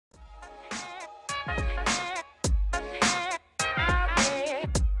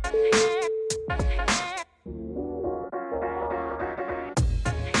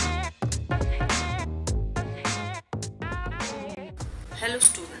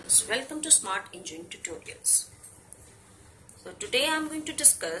students, welcome to Smart Engineering Tutorials. So today I am going to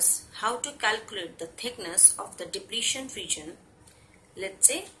discuss how to calculate the thickness of the depletion region. Let's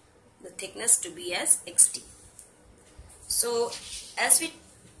say the thickness to be as XD. So as we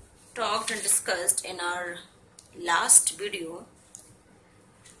talked and discussed in our last video,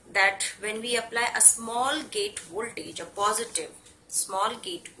 that when we apply a small gate voltage, a positive small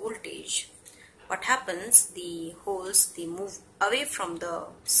gate voltage, what happens? The holes, they move away from the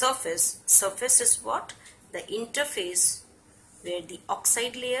surface. Surface is what? The interface where the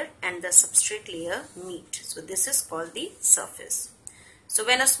oxide layer and the substrate layer meet. So this is called the surface. So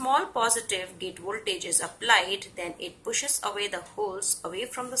when a small positive gate voltage is applied, then it pushes away the holes away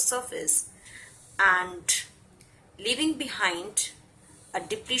from the surface and leaving behind a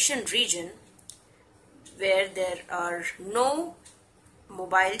depletion region where there are no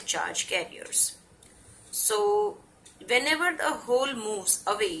mobile charge carriers. So whenever the hole moves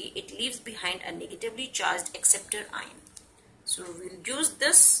away, it leaves behind a negatively charged acceptor ion. So we'll use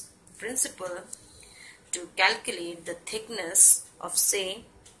this principle to calculate the thickness of, say,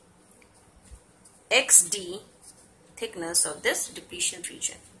 XD, thickness of this depletion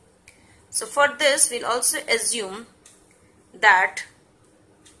region. So for this, we'll also assume that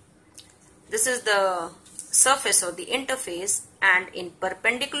this is the surface or the interface, and in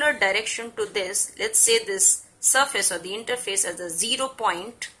perpendicular direction to this, let's say this surface or the interface as the 0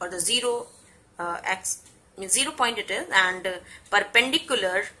 point or the 0 point it is, and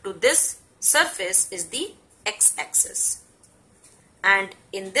perpendicular to this surface is the x-axis, and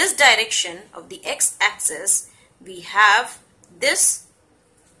in this direction of the x-axis we have this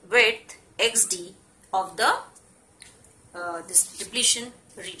width XD of the this depletion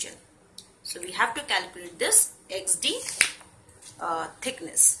region. So we have to calculate this XD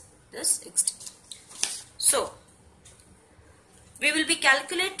thickness, this XD. So we will be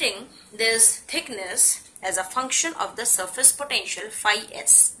calculating this thickness as a function of the surface potential phi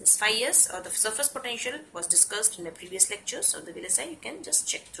s. This phi s or the surface potential was discussed in the previous lectures of the VLSI. You can just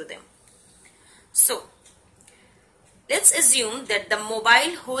check through them. So let's assume that the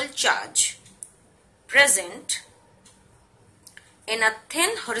mobile hole charge present in a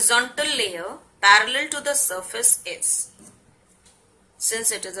thin horizontal layer parallel to the surface is,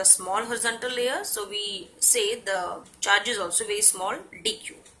 since it is a small horizontal layer, so we say the charge is also very small,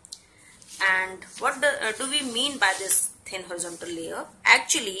 dq. And what do we mean by this thin horizontal layer?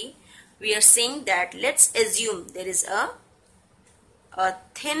 Actually, we are saying that let's assume there is a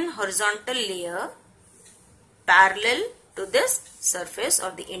thin horizontal layer parallel to this surface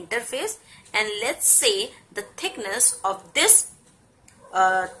or the interface, and let's say the thickness of this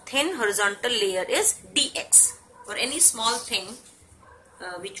thin horizontal layer is dx. For any small thing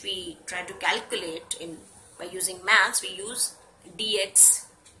which we try to calculate by using maths, we use dx,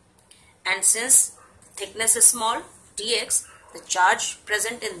 and since thickness is small, dx, the charge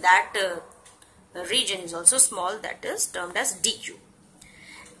present in that region is also small, that is termed as dq.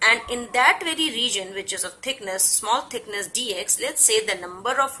 And in that very region which is of thickness, small thickness dx, let's say the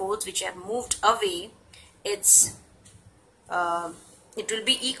number of holes which have moved away, it will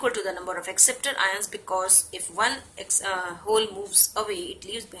be equal to the number of acceptor ions, because if one hole moves away, it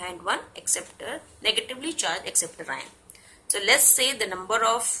leaves behind one negatively charged acceptor ion. So let's say the number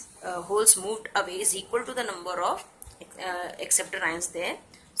of holes moved away is equal to the number of acceptor ions there.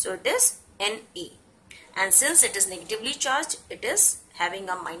 So it is Na. And since it is negatively charged, it is having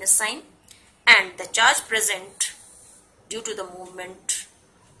a minus sign, and the charge present due to the movement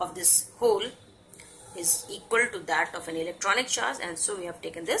of this hole is equal to that of an electronic charge, and so we have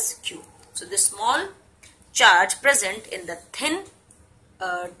taken this Q. So the small charge present in the thin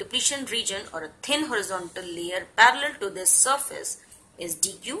depletion region or a thin horizontal layer parallel to this surface is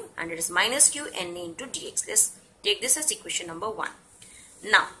dq, and it is minus q Na into dx. Let's take this as equation number 1.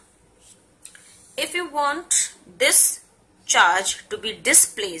 Now, if you want this charge to be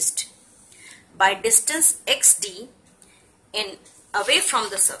displaced by distance xd away from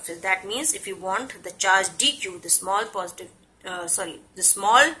the surface, that means if you want the charge dq, the small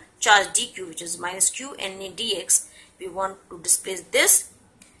charge dq, which is minus q Na dx, we want to displace this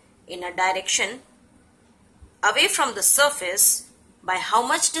in a direction away from the surface by how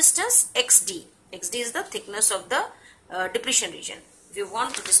much distance? Xd. Xd is the thickness of the depletion region. If you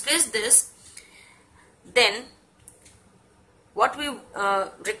want to displace this, then what we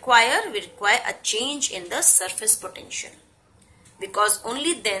require a change in the surface potential, because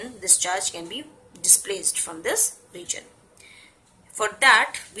only then this charge can be displaced from this region. For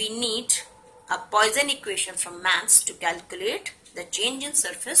that, we need a Poisson equation from maths to calculate the change in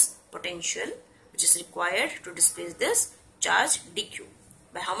surface potential which is required to displace this charge dq.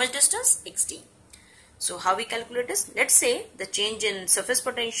 By how much distance? xd. So how we calculate this? Let's say the change in surface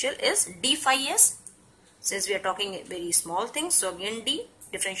potential is d phi s. Since we are talking a very small thing, so again d,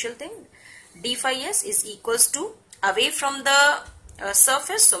 differential thing, d phi s is equals to away from the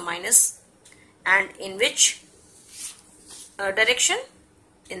surface, so minus, and in which direction?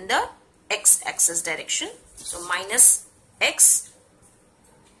 In the x-axis direction, so minus x,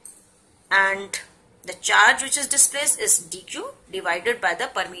 and the charge which is displaced is dq divided by the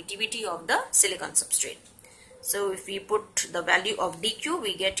permittivity of the silicon substrate. So if we put the value of dq,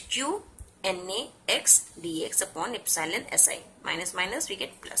 we get q Na x dx upon epsilon Si. Minus minus, we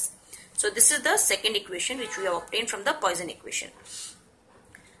get plus. So this is the second equation which we have obtained from the Poisson equation.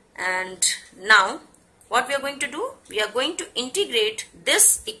 And now what we are going to do? We are going to integrate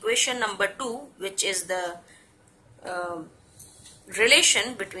this equation number 2, which is the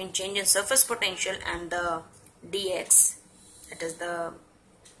relation between change in surface potential and the dx, that is the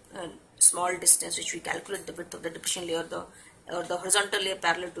small distance which we calculate the width of the depletion layer or the horizontal layer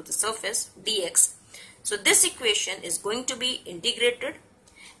parallel to the surface, dx. So this equation is going to be integrated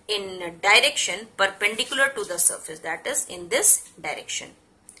in a direction perpendicular to the surface, that is in this direction.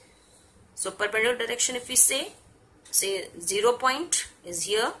 So perpendicular direction, if we say 0 point is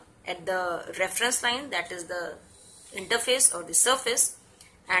here at the reference line, that is the interface or the surface,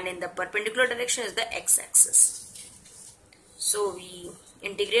 and in the perpendicular direction is the x-axis. So we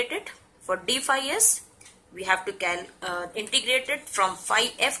integrate it. For d phi s, we have to integrate it from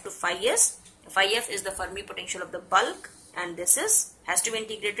phi f to phi s. Phi f is the Fermi potential of the bulk, and this has to be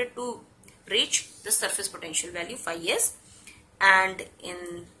integrated to reach the surface potential value phi s. And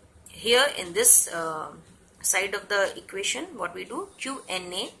in here in this side of the equation, what we do, q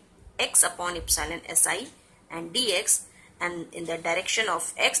Na x upon epsilon Si and dx, and in the direction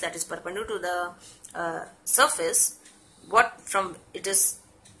of x, that is perpendicular to the surface, what from it is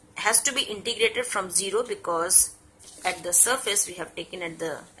has to be integrated from 0, because at the surface we have taken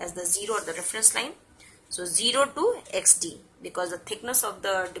as the 0 or the reference line. So 0 to xd, because the thickness of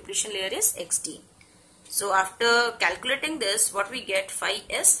the depletion layer is xd. So after calculating this, what we get, phi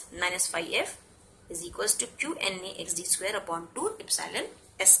s minus phi f is equals to q Na xd square upon 2 epsilon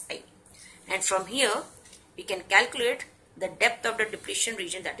Si. And from here we can calculate the depth of the depletion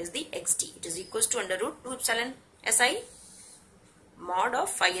region, that is the xd. It is equals to under root 2 epsilon Si mod of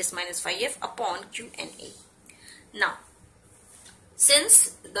phi s minus phi f upon q Na. Now,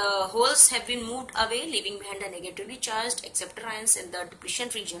 since the holes have been moved away, leaving behind the negatively charged acceptor ions in the depletion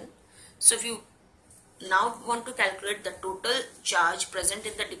region, so if you now want to calculate the total charge present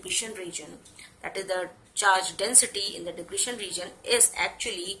in the depletion region, that is the charge density in the depletion region, is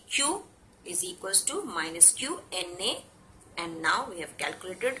actually q is equals to minus q Na, and now we have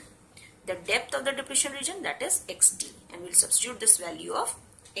calculated the depth of the depletion region, that is xd, and we'll substitute this value of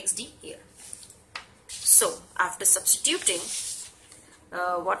xd here. So after substituting,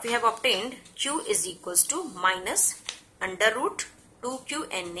 what we have obtained, q is equals to minus under root 2q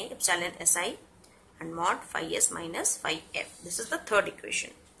Na epsilon Si and mod phi s minus phi f. This is the third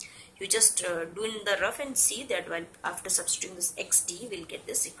equation. You just do in the rough and see that while after substituting this xd, we'll get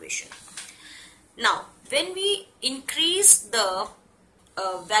this equation. Now, when we increase the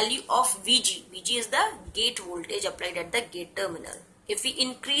value of Vg, Vg is the gate voltage applied at the gate terminal. If we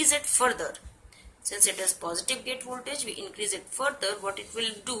increase it further, since it is positive gate voltage, we increase it further, what it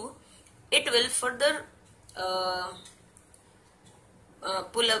will do, it will further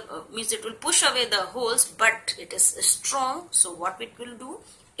means it will push away the holes, but it is strong. So what it will do,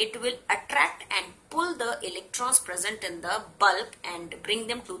 it will attract and pull the electrons present in the bulk and bring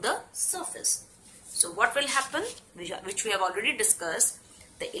them to the surface. So what will happen, which we have already discussed,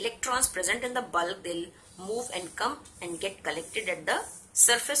 the electrons present in the bulk, they'll move and come and get collected at the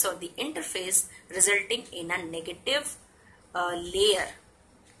surface or the interface, resulting in a negative layer.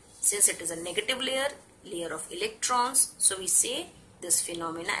 Since it is a negative layer of electrons, so we say this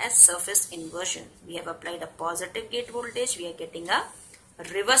phenomena as surface inversion. We have applied a positive gate voltage, we are getting a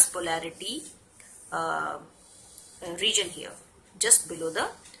reverse polarity region here, just below the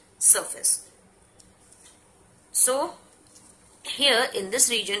surface. So here in this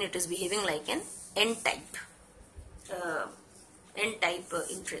region, it is behaving like an N-type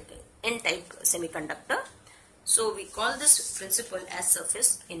semiconductor. So we call this principle as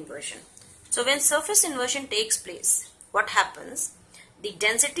surface inversion. So when surface inversion takes place, what happens? The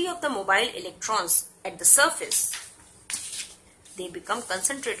density of the mobile electrons at the surface, they become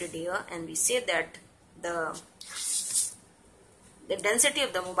concentrated here, and we say that the density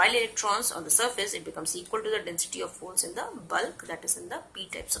of the mobile electrons on the surface, it becomes equal to the density of holes in the bulk, that is in the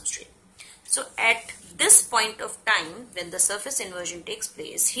p-type substrate. So at this point of time, when the surface inversion takes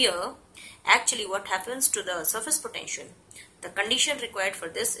place here, actually what happens to the surface potential? The condition required for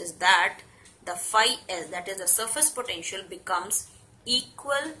this is that the phi s, that is the surface potential, becomes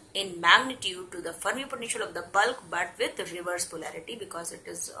equal in magnitude to the Fermi potential of the bulk, but with reverse polarity, because it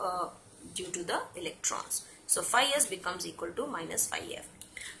is due to the electrons. So phi s becomes equal to minus phi f.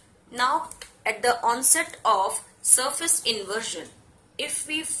 Now at the onset of surface inversion, if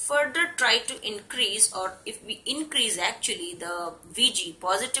we further try to increase, or if we increase actually the Vg,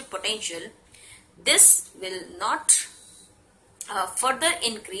 positive potential, this will not further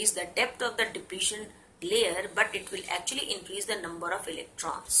increase the depth of the depletion layer, but it will actually increase the number of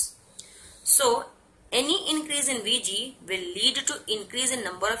electrons. So any increase in Vg will lead to increase in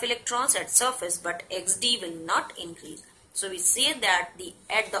number of electrons at surface, but Xd will not increase. So we say that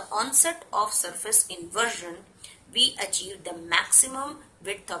at the onset of surface inversion, we achieve the maximum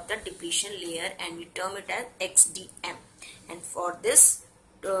width of the depletion layer, and we term it as XDM. And for this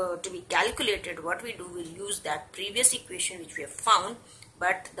to be calculated, what we do, we'll use that previous equation which we have found,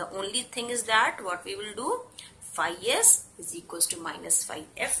 but the only thing is that what we will do, phi s is equals to minus phi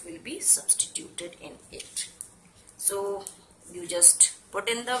f will be substituted in it. So you just put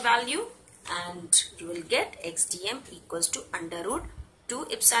in the value and you will get XDM equals to under root 2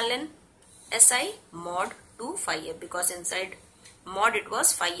 epsilon SI mod 2 phi f, because inside mod it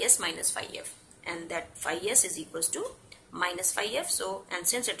was phi s minus phi f, and that phi s is equals to minus phi f. So, and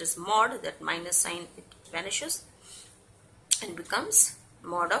since it is mod, that minus sign it vanishes and becomes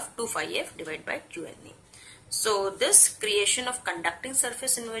mod of 2 phi f divided by QNA. So this creation of conducting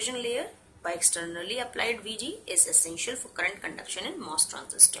surface inversion layer by externally applied Vg is essential for current conduction in MOS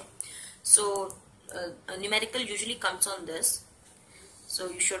transistor. So a numerical usually comes on this. So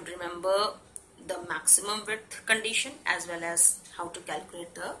you should remember the maximum width condition as well as how to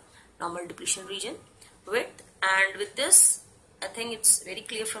calculate the normal depletion region width. And with this, I think it's very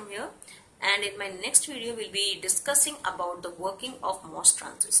clear from here. And in my next video, we'll be discussing about the working of MOS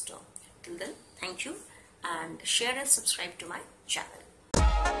transistor. Till then, thank you, and share and subscribe to my channel.